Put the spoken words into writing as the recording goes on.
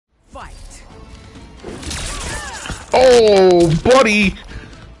Oh, buddy!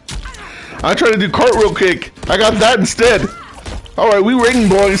 I tried to do cartwheel kick. I got that instead. All right, we raiding,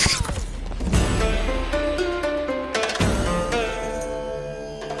 boys.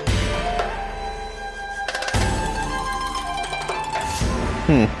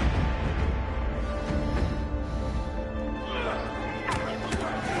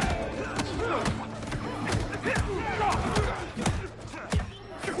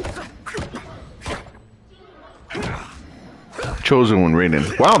 Chosen one raiding.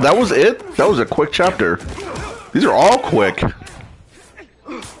 Wow, that was it? That was a quick chapter. These are all quick.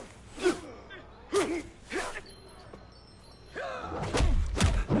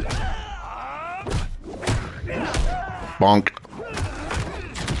 Bonk.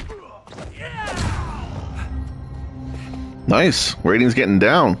 Nice. Rating's getting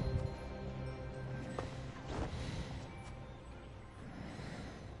down.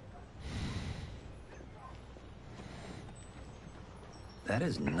 That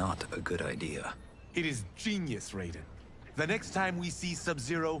is not a good idea. It is genius, Raiden. The next time we see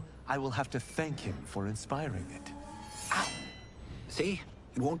Sub-Zero, I will have to thank him for inspiring it. Ow! See?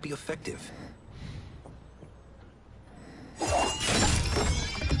 It won't be effective.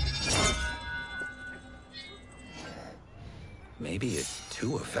 Maybe it's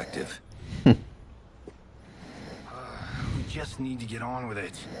too effective. We just need to get on with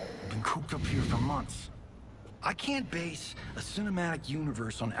it. I've been cooped up here for months. I can't base a cinematic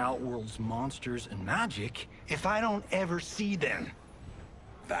universe on Outworld's monsters and magic if I don't ever see them.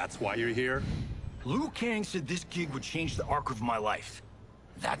 That's why you're here? Liu Kang said this gig would change the arc of my life.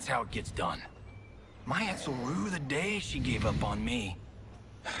 That's how it gets done. My ex will rue the day she gave up on me.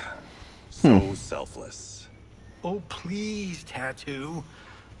 So selfless. Oh, please, Tattoo.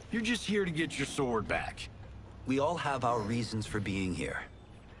 You're just here to get your sword back. We all have our reasons for being here.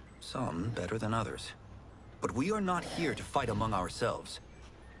 Some better than others. But we are not here to fight among ourselves.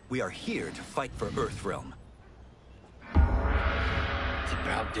 We are here to fight for Earthrealm. It's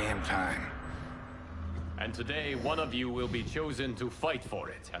about damn time. And today, one of you will be chosen to fight for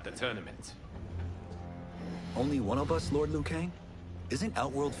it at the tournament. Only one of us, Lord Liu Kang? Isn't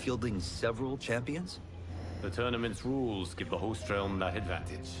Outworld fielding several champions? The tournament's rules give the host realm that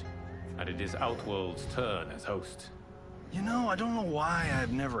advantage. And it is Outworld's turn as host. You know, I don't know why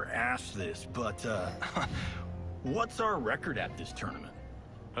I've never asked this, but, what's our record at this tournament?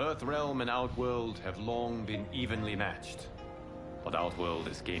 Earthrealm and Outworld have long been evenly matched. But Outworld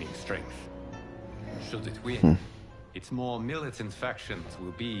is gaining strength. Should it win, its more militant factions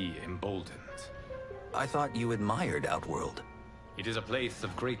will be emboldened. I thought you admired Outworld. It is a place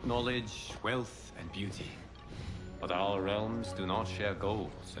of great knowledge, wealth, and beauty. But our realms do not share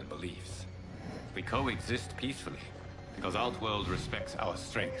goals and beliefs. We coexist peacefully, because Outworld respects our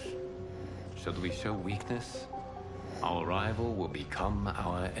strength. Should we show weakness, our rival will become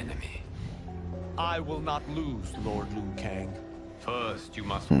our enemy. I will not lose, Lord Liu Kang. First, you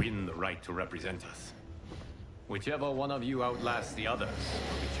must win the right to represent us. Whichever one of you outlasts the others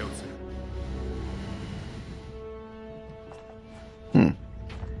will be chosen.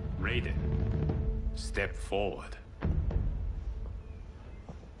 Raiden, step forward.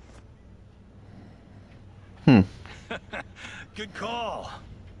 Good call.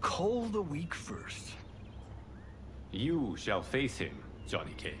 Cole the weak first. You shall face him,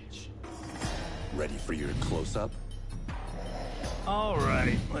 Johnny Cage. Ready for your close-up? All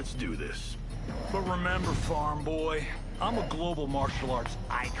right, let's do this. But remember, farm boy, I'm a global martial arts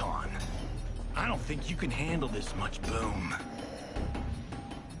icon. I don't think you can handle this much boom.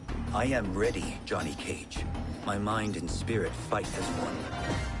 I am ready, Johnny Cage. My mind and spirit fight as one.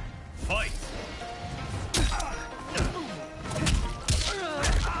 Fight!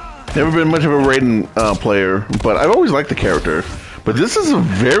 Never been much of a Raiden player, but I've always liked the character. But this is a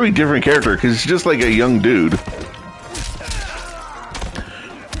very different character, because he's just like a young dude.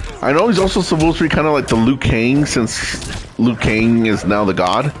 I know he's also supposed to be kind of like the Liu Kang, since Liu Kang is now the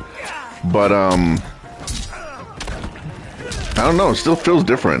god. But, I don't know, it still feels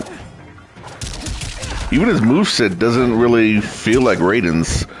different. Even his moveset doesn't really feel like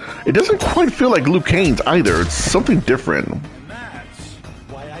Raiden's. It doesn't quite feel like Liu Kang's either. It's something different. That's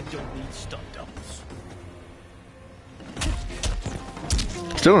why I don't need stunt doubles.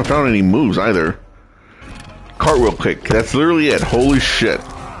 Still haven't found any moves either. Cartwheel kick. That's literally it. Holy shit.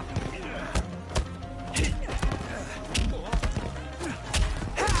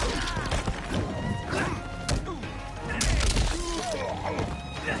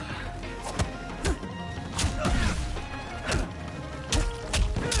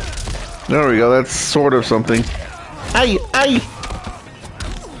 There we go, that's sort of something. Aye! Aye!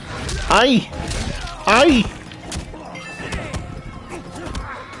 Aye! Aye!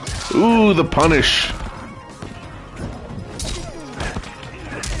 Ooh, the punish.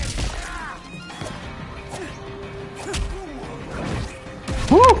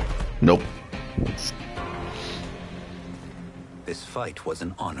 Woo! Nope. This fight was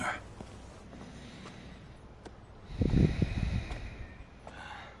an honor.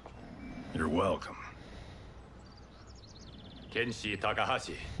 You're welcome. Kenshi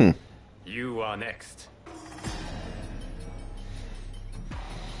Takahashi, you are next.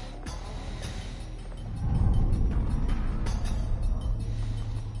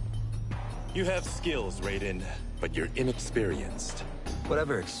 You have skills, Raiden, but you're inexperienced.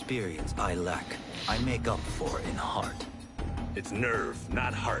 Whatever experience I lack, I make up for in heart. It's nerve,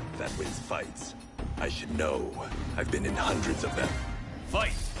 not heart, that wins fights. I should know. I've been in hundreds of them.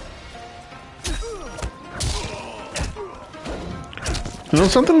 Fight! You know,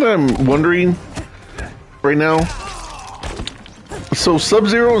 something that I'm wondering right now. So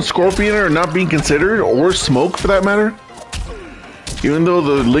Sub-Zero and Scorpion are not being considered, or Smoke for that matter? Even though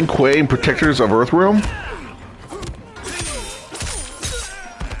the Lin Kuei and Protectors of Earthrealm?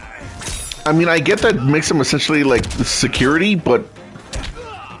 I mean, I get that makes them essentially like security, but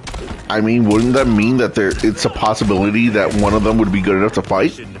I mean, wouldn't that mean that it's a possibility that one of them would be good enough to I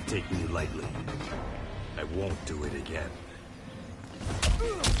fight? shouldn't have taken you lightly. I won't do it again.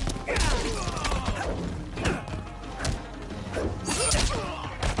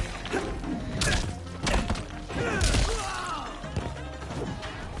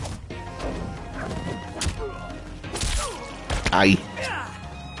 Aye.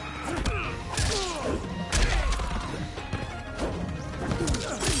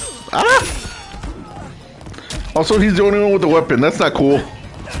 Ah! Also, he's the only one with the weapon. That's not cool.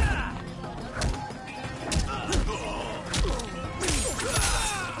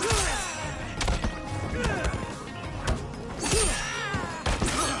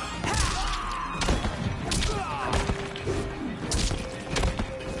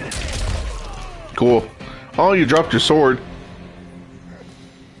 Cool. Oh, you dropped your sword.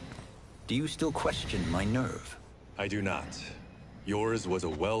 Do you still question my nerve? I do not. Yours was a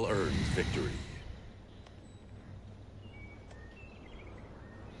well-earned victory.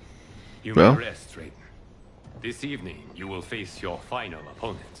 You Well? may rest, Raiden. This evening, you will face your final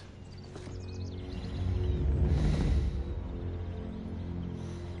opponent.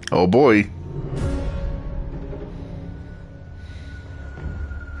 Oh boy.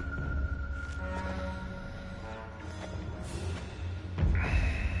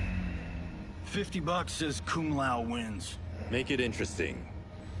 $50 says Kung Lao wins. Make it interesting.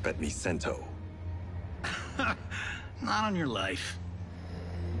 Bet me Sento. Not on your life.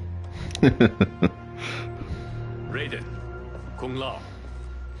 Raiden, Kung Lao.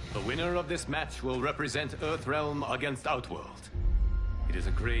 The winner of this match will represent Earthrealm against Outworld. It is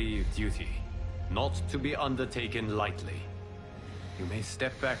a grave duty, not to be undertaken lightly. You may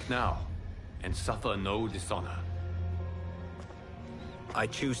step back now, and suffer no dishonor. I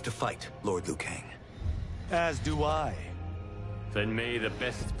choose to fight, Lord Liu Kang. As do I. Then may the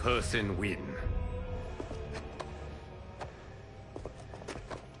best person win.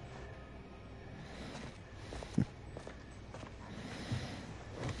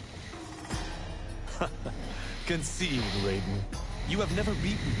 Concede, Raiden. You have never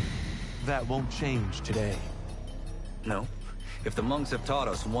beaten me. That won't change today. No. If the monks have taught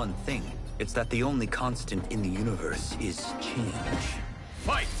us one thing, it's that the only constant in the universe is change.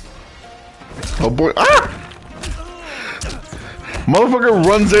 Fight! Oh boy. Ah! Motherfucker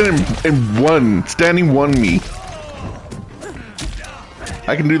runs in and one. Standing one me.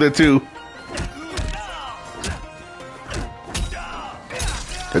 I can do that too.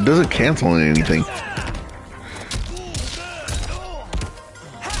 That doesn't cancel anything.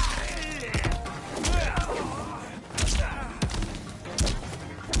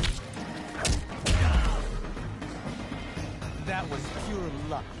 That was pure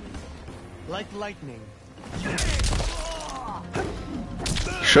luck. Like lightning.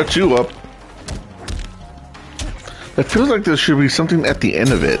 Shut you up. It feels like there should be something at the end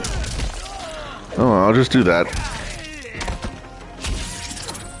of it. Oh, I'll just do that.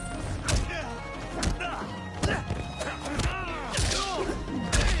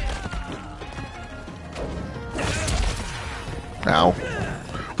 Ow.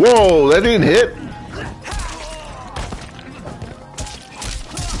 Whoa, that didn't hit.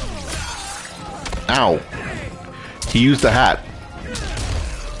 Ow. He used the hat.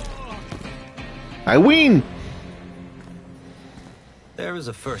 I win! There is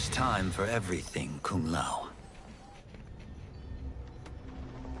a first time for everything, Kung Lao.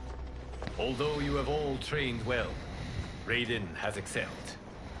 Although you have all trained well, Raiden has excelled.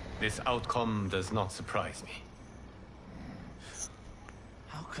 This outcome does not surprise me.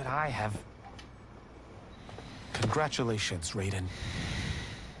 How could I have... Congratulations, Raiden.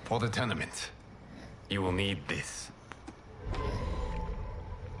 For the tournament, you will need this.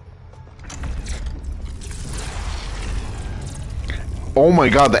 Oh my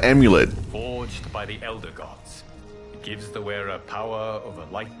god, the amulet. Forged by the Elder Gods, it gives the wearer power over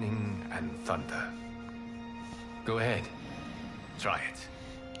lightning and thunder. Go ahead, try it.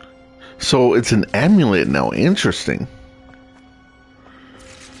 So it's an amulet now. Interesting.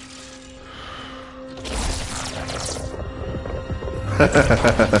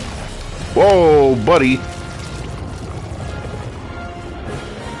 Whoa, buddy.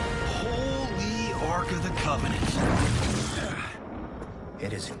 Holy Ark of the Covenant.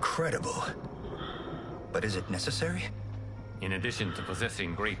 It is incredible. But is it necessary? In addition to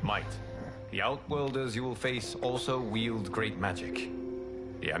possessing great might, the Outworlders you will face also wield great magic.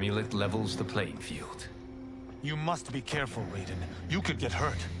 The amulet levels the playing field. You must be careful, Raiden. You could get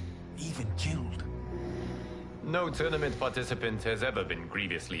hurt. Even killed. No tournament participant has ever been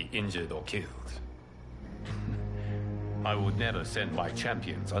grievously injured or killed. I would never send my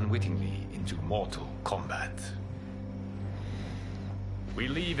champions unwittingly into Mortal Kombat. We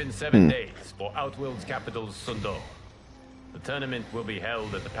leave in 7 days for Outworld's capital, Sundo. The tournament will be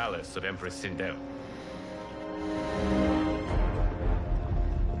held at the palace of Empress Sindel.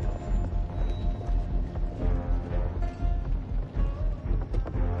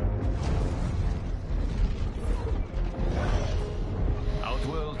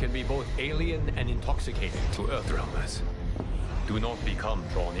 Outworld can be both alien and intoxicating to Earthrealmers. Do not become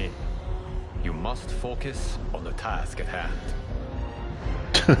drawn in. You must focus on the task at hand.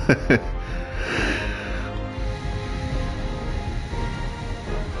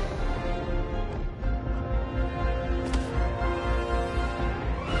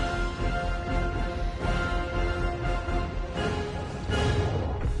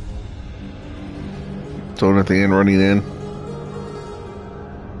 Throwing at the end, running in.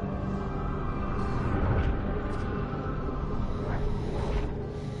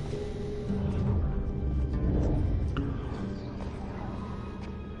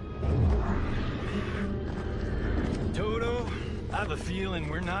 Toto, I have a feeling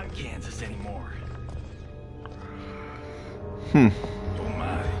we're not in Kansas anymore. Oh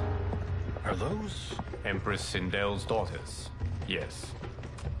my. Are those? Empress Sindel's daughters. Yes.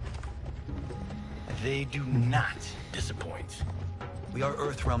 They do not disappoint. We are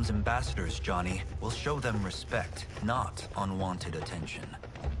Earthrealm's ambassadors, Johnny. We'll show them respect, not unwanted attention.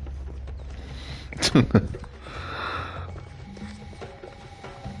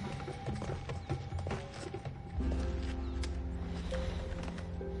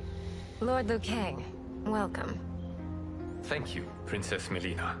 Lord Liu Kang, welcome. Thank you, Princess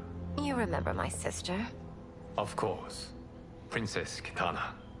Melina. You remember my sister? Of course. Princess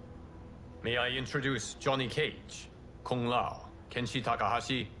Kitana. May I introduce Johnny Cage, Kung Lao, Kenshi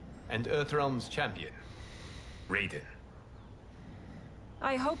Takahashi, and Earthrealm's champion, Raiden.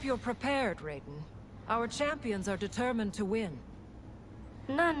 I hope you're prepared, Raiden. Our champions are determined to win.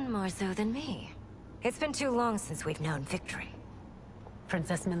 None more so than me. It's been too long since we've known victory.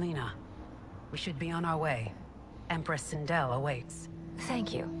 Princess Melina, we should be on our way. Empress Sindel awaits.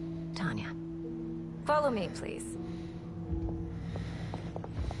 Thank you, Tanya. Follow me, please.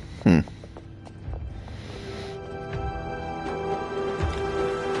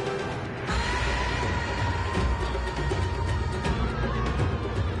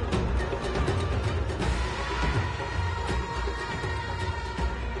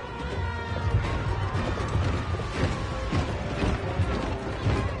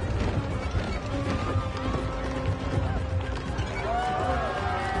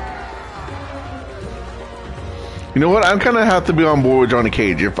 You know what? I kind of have to be on board with Johnny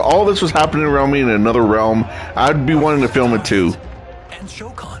Cage. If all this was happening around me in another realm, I'd be wanting to film it too. And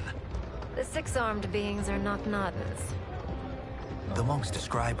Shokan. The six-armed beings are not Nadans. The monks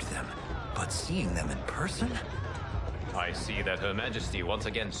described them, but seeing them in person? I see that Her Majesty once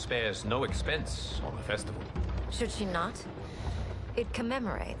again spares no expense on the festival. Should she not? It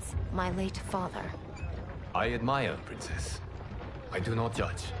commemorates my late father. I admire, Princess. I do not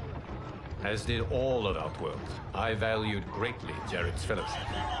judge. As did all of Outworld, I valued greatly Jared's fellowship.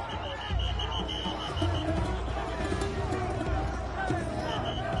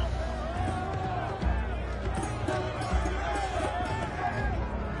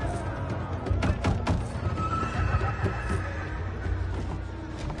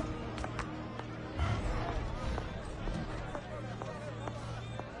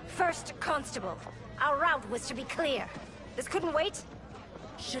 First Constable, our route was to be clear. This couldn't wait?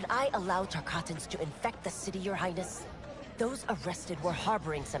 Should I allow Tarkatans to infect the city, Your Highness? Those arrested were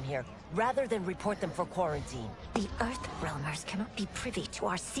harboring some here, rather than report them for quarantine. The Earthrealmers cannot be privy to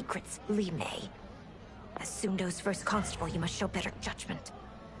our secrets, Li Mei. As Sundo's first constable, you must show better judgment.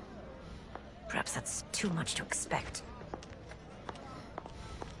 Perhaps that's too much to expect.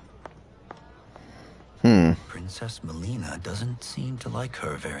 Princess Melina doesn't seem to like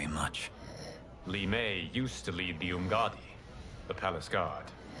her very much. Li Mei used to lead the Umgadi, the palace guard.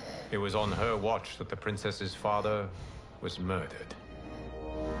 It was on her watch that the princess's father was murdered.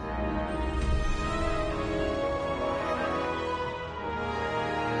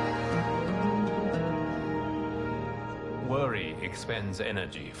 Worry expends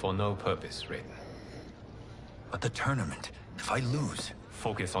energy for no purpose, Raiden. But the tournament, if I lose...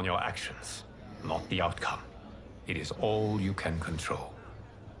 Focus on your actions, not the outcome. It is all you can control.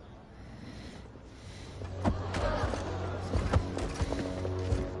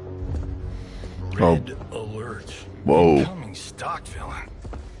 Red alert. Whoa. Incoming stock villain.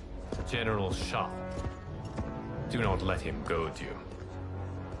 General Shah. Do not let him goad you.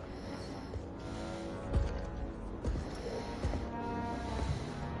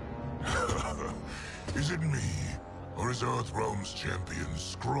 Is it me? Or is Earthrealm's champion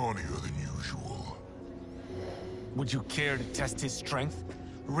scrawnier than usual? Would you care to test his strength?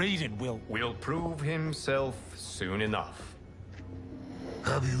 Raiden will prove himself soon enough.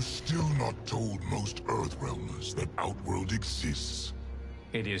 Have you still not told most Earthrealmers that Outworld exists?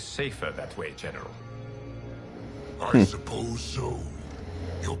 It is safer that way, General. I suppose so.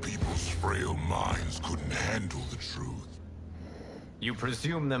 Your people's frail minds couldn't handle the truth. You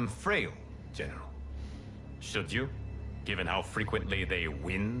presume them frail, General. Should you, given how frequently they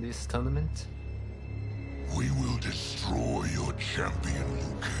win this tournament? We will destroy your champion,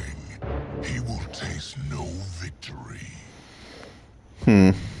 Liu Kang. He will taste no victory.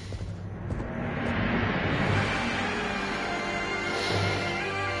 A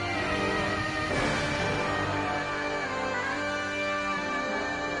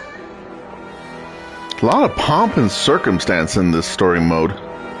lot of pomp and circumstance in this story mode.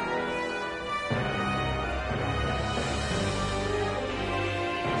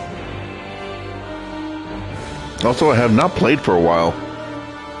 Also, I have not played for a while.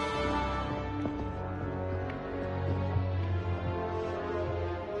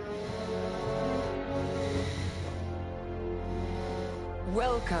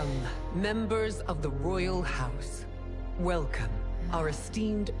 Welcome, members of the Royal House. Welcome, our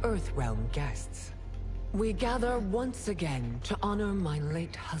esteemed Earthrealm guests. We gather once again to honor my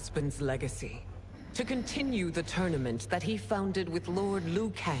late husband's legacy, to continue the tournament that he founded with Lord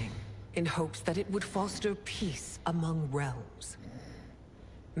Liu Kang, in hopes that it would foster peace among realms.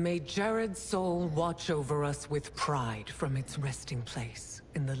 May Jared's soul watch over us with pride from its resting place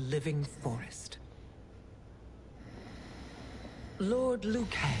in the living forest. Lord Liu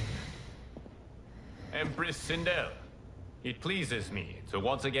Kang. Empress Sindel, it pleases me to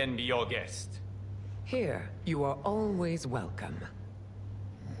once again be your guest. Here, you are always welcome.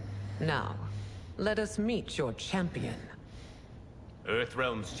 Now, let us meet your champion.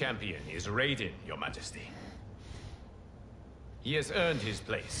 Earthrealm's champion is Raiden, Your Majesty. He has earned his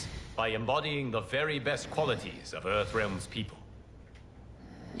place by embodying the very best qualities of Earthrealm's people.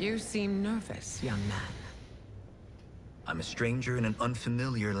 You seem nervous, young man. I'm a stranger in an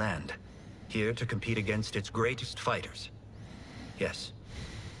unfamiliar land, here to compete against its greatest fighters. Yes,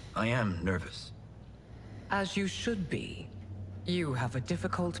 I am nervous. As you should be. You have a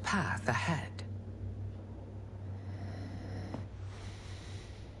difficult path ahead.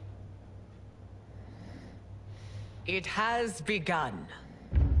 It has begun.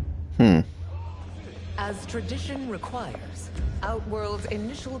 As tradition requires, Outworld's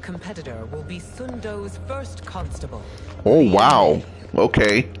initial competitor will be Sundo's first constable. Oh, wow.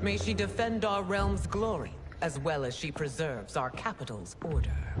 Okay. May she defend our realm's glory, as well as she preserves our capital's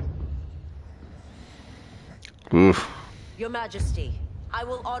order. Oof. Your Majesty, I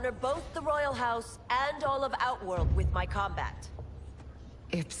will honor both the Royal House and all of Outworld with my combat.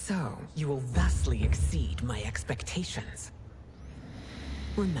 If so, you will vastly exceed my expectations.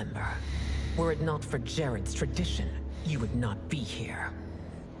 Remember, were it not for Jared's tradition, you would not be here.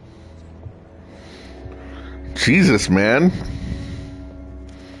 Jesus, man.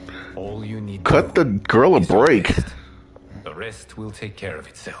 All you need Cut the girl a break. The rest will take care of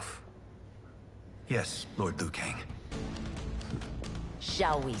itself. Yes, Lord Liu Kang.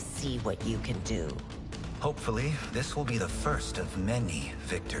 Shall we see what you can do? Hopefully, this will be the first of many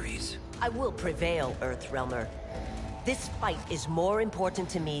victories. I will prevail, Earthrealmer. This fight is more important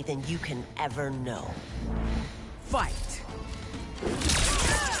to me than you can ever know. Fight!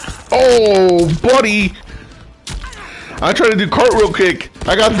 Oh, buddy! I tried to do cartwheel kick.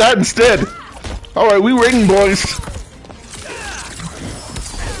 I got that instead. All right, we ring, boys.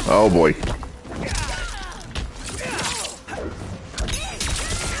 Oh boy.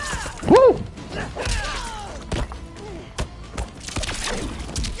 Woo!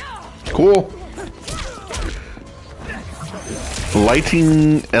 Cool.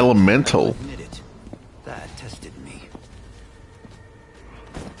 Lighting elemental. That tested me.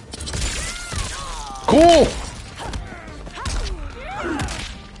 Cool.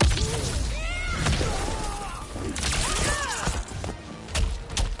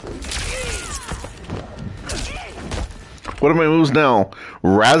 What are my moves now?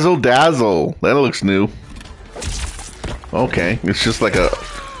 Razzle Dazzle. That looks new. Okay, it's just like a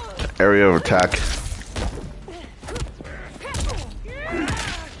area of attack.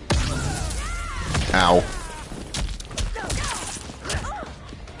 Ow.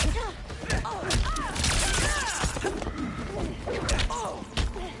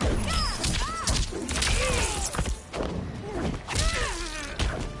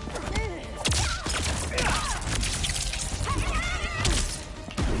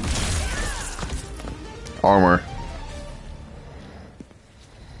 Armor.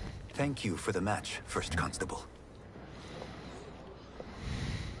 Thank you for the match, First Constable.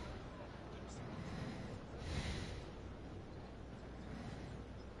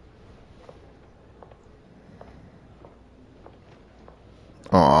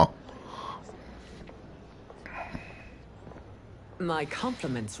 Aw. My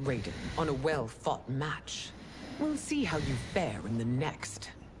compliments, Raiden, on a well-fought match. We'll see how you fare in the next.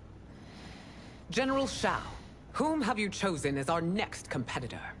 General Shao, whom have you chosen as our next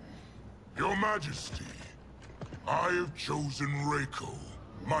competitor? Your Majesty, I have chosen Reiko,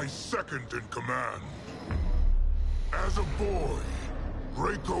 my second in command. As a boy,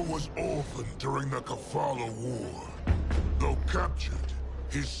 Reiko was orphaned during the Kafala War. Though captured,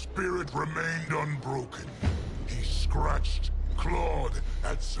 his spirit remained unbroken. He scratched, clawed,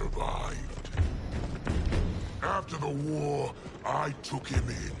 and survived. After the war, I took him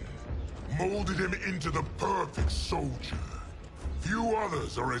in, molded him into the perfect soldier. Few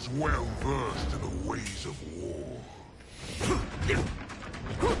others are as well versed in the ways of war.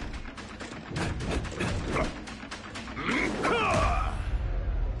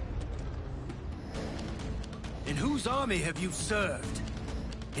 In whose army have you served?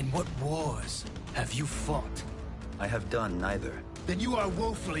 In what wars have you fought? I have done neither. Then you are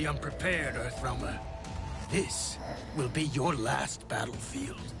woefully unprepared, Earthrealmer. This will be your last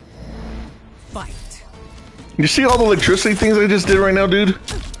battlefield. Fight. You see all the electricity things I just did right now, dude?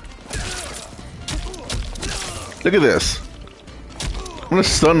 Look at this. I'm gonna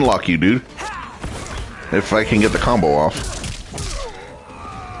stun lock you, dude. If I can get the combo off.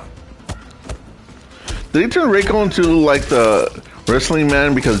 Did he turn Reiko into like the wrestling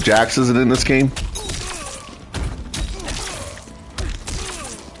man because Jax isn't in this game?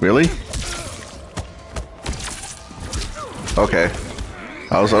 Really? Okay.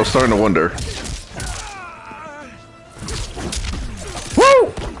 I was starting to wonder.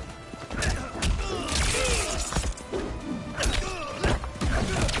 Woo!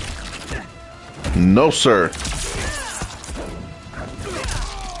 No, sir.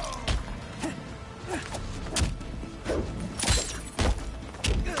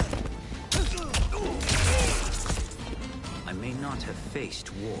 I may not have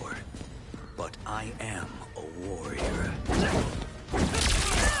faced war, but I am a warrior.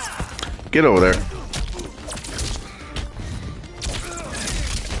 Get over there.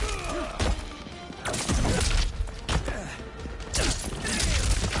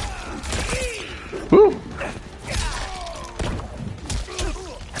 Woo!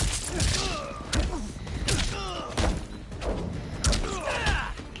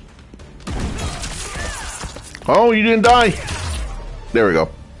 Oh, you didn't die. There we go.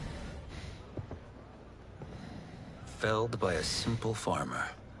 Felled by a simple farmer.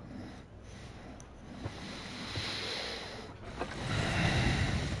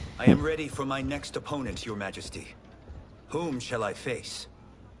 I am ready for my next opponent, Your Majesty. Whom shall I face?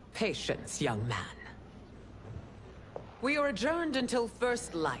 Patience, young man. We are adjourned until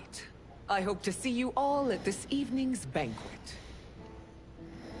first light. I hope to see you all at this evening's banquet.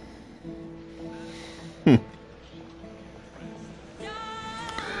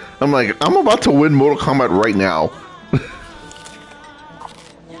 I'm like, I'm about to win Mortal Kombat right now.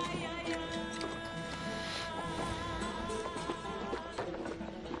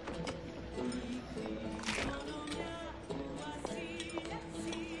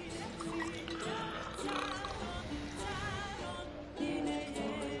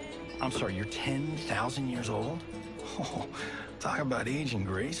 I'm sorry, you're 10,000 years old? Oh, talk about aging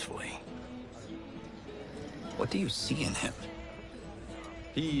gracefully. What do you see in him?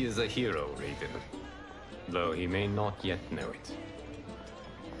 He is a hero, Raven, though he may not yet know it.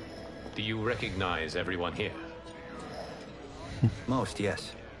 Do you recognize everyone here? Most,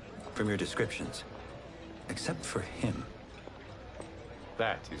 yes. From your descriptions. Except for him.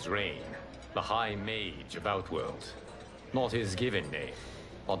 That is Rain, the High Mage of Outworld. Not his given name,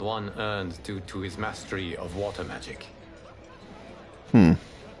 but one earned due to his mastery of water magic.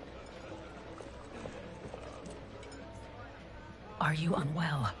 Are you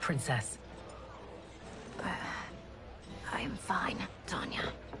unwell, Princess? I am fine, Tanya.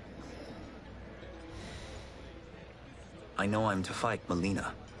 I know I'm to fight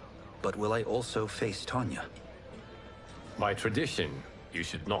Melina, but will I also face Tanya? By tradition, you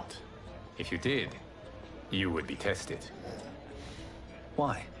should not. If you did, you would be tested.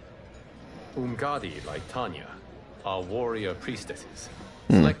 Why? Umgadi, like Tanya, are warrior priestesses,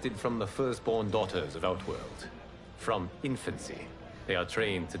 selected from the firstborn daughters of Outworld. From infancy, they are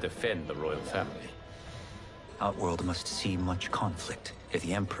trained to defend the royal family. Outworld must see much conflict if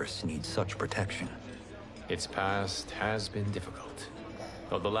the Empress needs such protection. Its past has been difficult,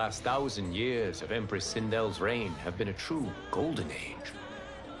 though the last 1,000 years of Empress Sindel's reign have been a true golden age.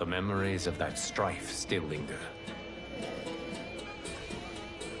 The memories of that strife still linger.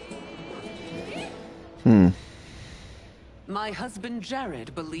 My husband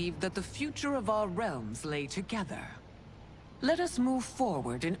Jared believed that the future of our realms lay together. Let us move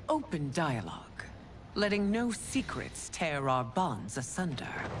forward in open dialogue, letting no secrets tear our bonds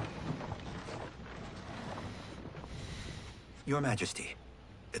asunder. Your Majesty,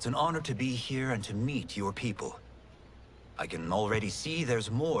 it's an honor to be here and to meet your people. I can already see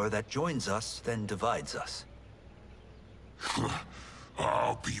there's more that joins us than divides us.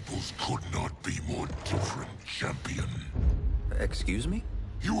 Our peoples could not be more different, champion. Excuse me?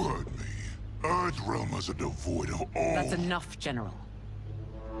 You heard me. Earthrealmers are devoid of all... That's enough, General.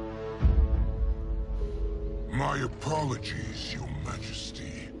 My apologies, Your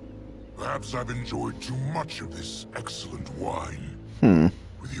Majesty. Perhaps I've enjoyed too much of this excellent wine.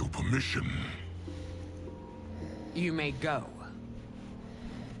 With your permission... You may go.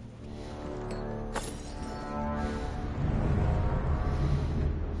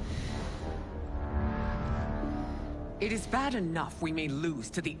 It is bad enough we may lose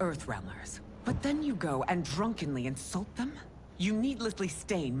to the Earthrealmers, but then you go and drunkenly insult them? You needlessly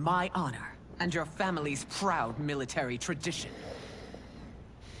stain my honor and your family's proud military tradition.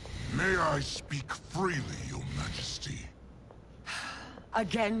 May I speak freely, Your Majesty?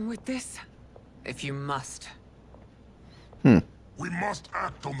 Again with this? If you must. We must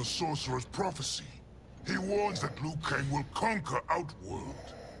act on the Sorcerer's prophecy. He warns that Liu Kang will conquer Outworld.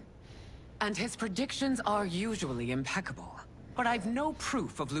 And his predictions are usually impeccable. But I've no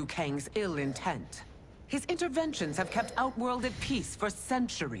proof of Liu Kang's ill intent. His interventions have kept Outworld at peace for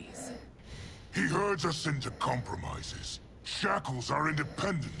centuries. He herds us into compromises, shackles our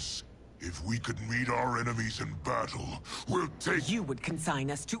independence. If we could meet our enemies in battle, we'll take... You would consign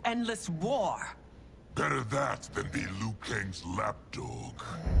us to endless war! Better that than be Liu Kang's lapdog.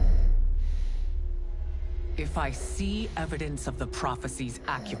 If I see evidence of the prophecy's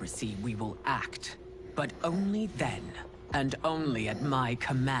accuracy, we will act. But only then, and only at my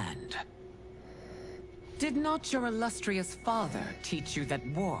command. Did not your illustrious father teach you that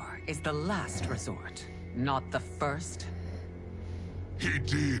war is the last resort, not the first? He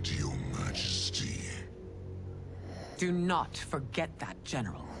did, Your Majesty. Do not forget that,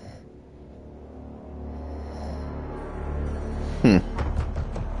 General.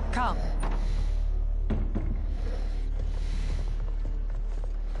 Come.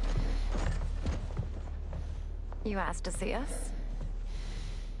 You asked to see us?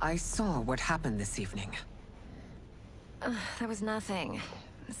 I saw what happened this evening. There was nothing.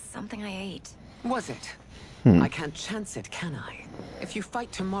 Something I ate. Was it? I can't chance it, can I? If you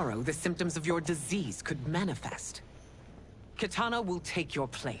fight tomorrow, the symptoms of your disease could manifest. Kitana will take your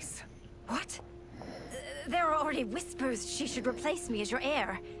place. What? There are already whispers she should replace me as your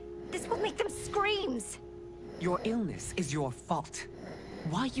heir. This will make them screams! Your illness is your fault.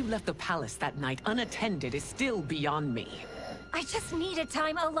 Why you left the palace that night unattended is still beyond me. I just needed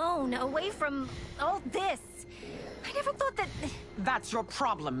time alone, away from all this. I never thought that... That's your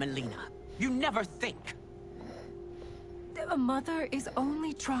problem, Melina. You never think. A mother is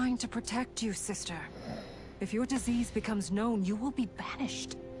only trying to protect you, sister. If your disease becomes known, you will be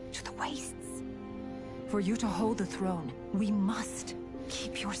banished to the wastes. For you to hold the throne, we must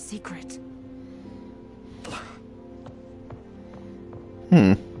keep your secret.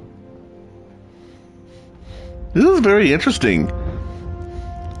 This is very interesting.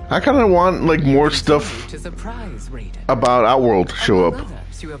 I kind of want like more stuff To surprise Raiden. about Outworld to show Among up.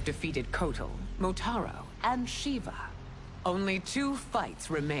 others, you have defeated Kotal, Motaro, and Shiva. Only 2 fights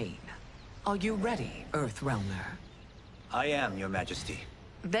remain. Are you ready, Earthrealmer? I am, Your Majesty.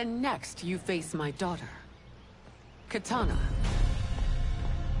 Then next, you face my daughter, Katana.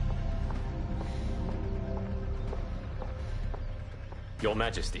 Your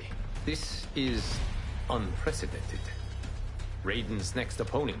Majesty, this is unprecedented. Raiden's next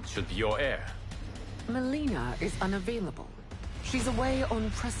opponent should be your heir. Melina is unavailable. She's away on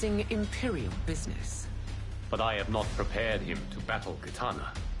pressing Imperial business. But I have not prepared him to battle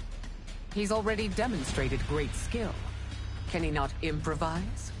Katana. He's already demonstrated great skill. Can he not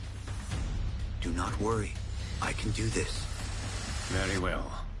improvise? Do not worry. I can do this. Very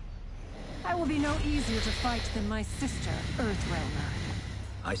well. I will be no easier to fight than my sister, Earthrealmer.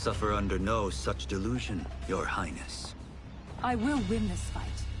 I suffer under no such delusion, Your Highness. I will win this fight.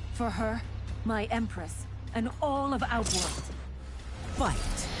 For her, my Empress, and all of Outworld.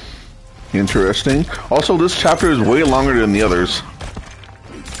 Fight. Interesting. Also, this chapter is way longer than the others.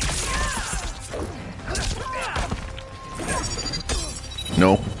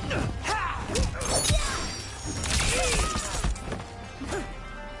 No.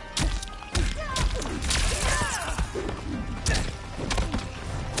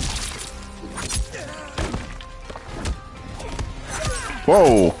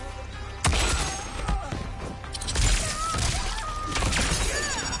 Whoa.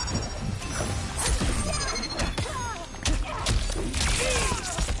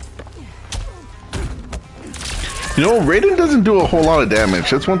 You know, Raiden doesn't do a whole lot of damage.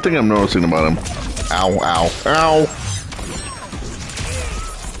 That's one thing I'm noticing about him. Ow, ow, ow.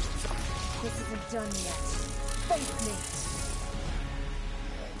 This isn't done yet. Face me.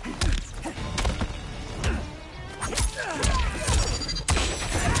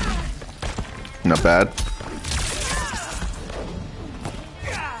 Not bad.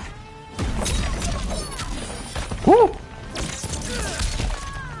 Woo!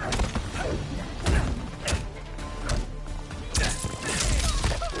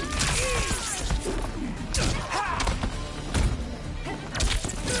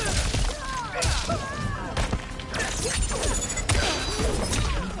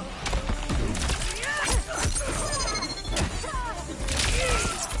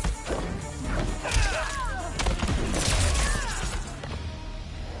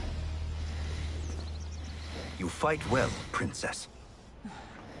 You fight well, Princess.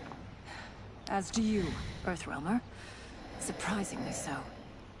 As do you, Earthrealmer. Surprisingly so.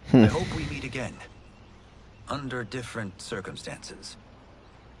 I hope we meet again. Under different circumstances.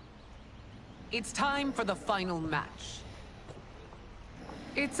 It's time for the final match.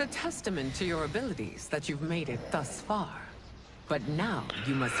 It's a testament to your abilities that you've made it thus far. But now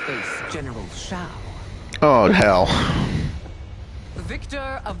you must face General Shao. Oh, hell.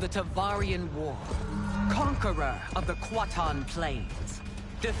 Victor of the Tavarian War. Conqueror of the Quatan Plains.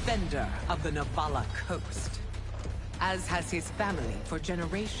 Defender of the Navala Coast. As has his family for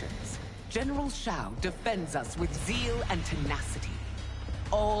generations, General Shao defends us with zeal and tenacity.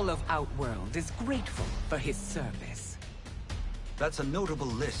 All of Outworld is grateful for his service. That's a notable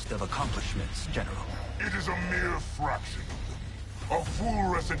list of accomplishments, General. It is a mere fraction of them. A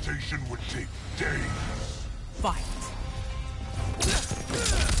full recitation would take days. Fight.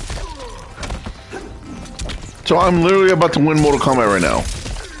 So I'm literally about to win Mortal Kombat right now.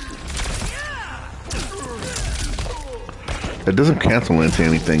 It doesn't cancel into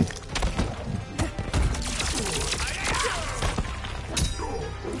anything.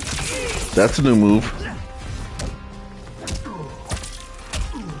 That's a new move.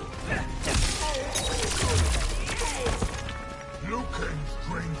 Liu Kang's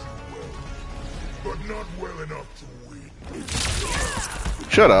trained you well, but not well enough to win.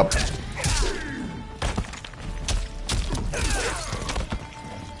 Shut up.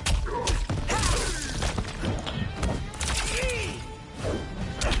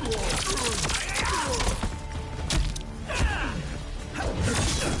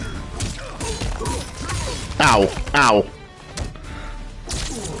 Ow, ow.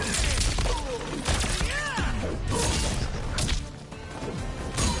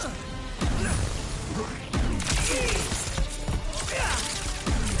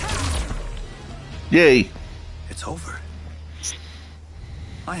 Yay. It's over.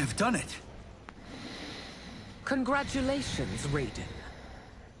 I have done it. Congratulations, Raiden.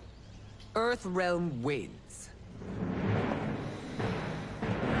 Earthrealm wins.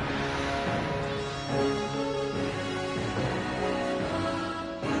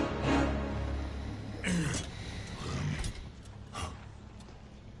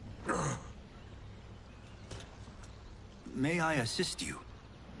 I assist you?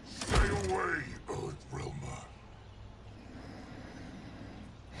 Stay away, Earthrealmer.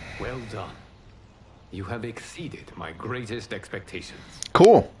 Well done. You have exceeded my greatest expectations.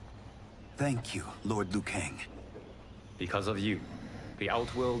 Cool. Thank you, Lord Liu Kang. Because of you, the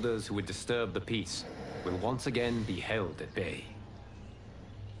Outworlders who would disturb the peace will once again be held at bay.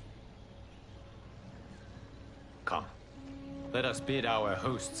 Come, let us bid our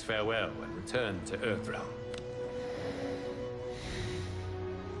hosts farewell and return to Earthrealm.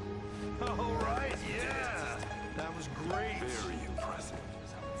 All right, yeah. That was great. Very impressive.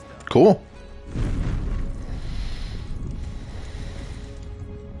 Cool.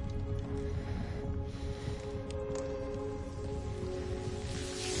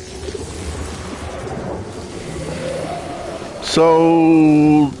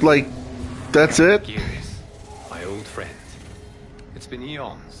 So, like, that's it? Gears, my old friend. It's been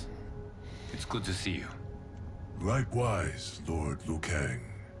eons. It's good to see you. Likewise, Lord Liu Kang.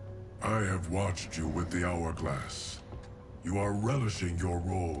 I have watched you with the Hourglass. You are relishing your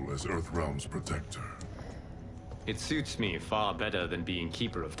role as Earthrealm's protector. It suits me far better than being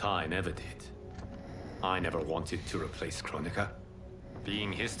Keeper of Time ever did. I never wanted to replace Chronica.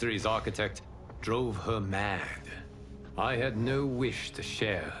 Being history's architect drove her mad. I had no wish to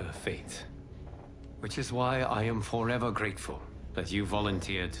share her fate. Which is why I am forever grateful that you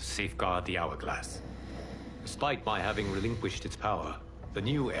volunteered to safeguard the Hourglass. Despite my having relinquished its power, the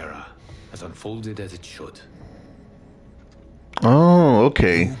new era has unfolded as it should. Oh,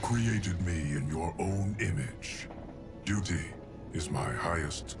 okay. You created me in your own image. Duty is my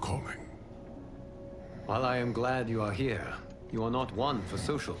highest calling. While I am glad you are here, you are not one for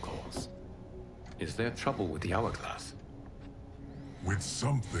social calls. Is there trouble with the Hourglass? With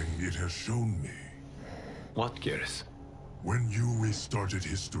something it has shown me. What, Geras? When you restarted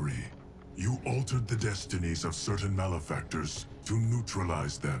history, you altered the destinies of certain malefactors to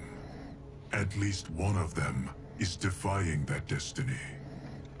neutralize them. At least one of them is defying that destiny.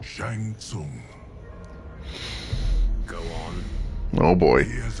 Shang Tsung. Go on. Oh boy.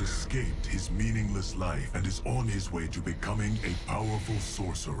 He has escaped his meaningless life and is on his way to becoming a powerful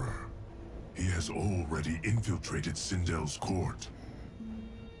sorcerer. He has already infiltrated Sindel's court.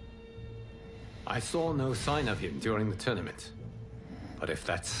 I saw no sign of him during the tournament. But if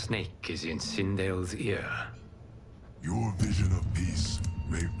that snake is in Sindel's ear... Your vision of peace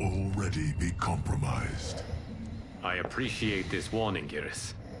may already be compromised. I appreciate this warning,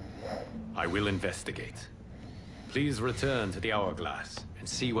 Geras. I will investigate. Please return to the Hourglass and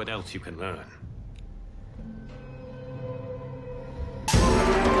see what else you can learn.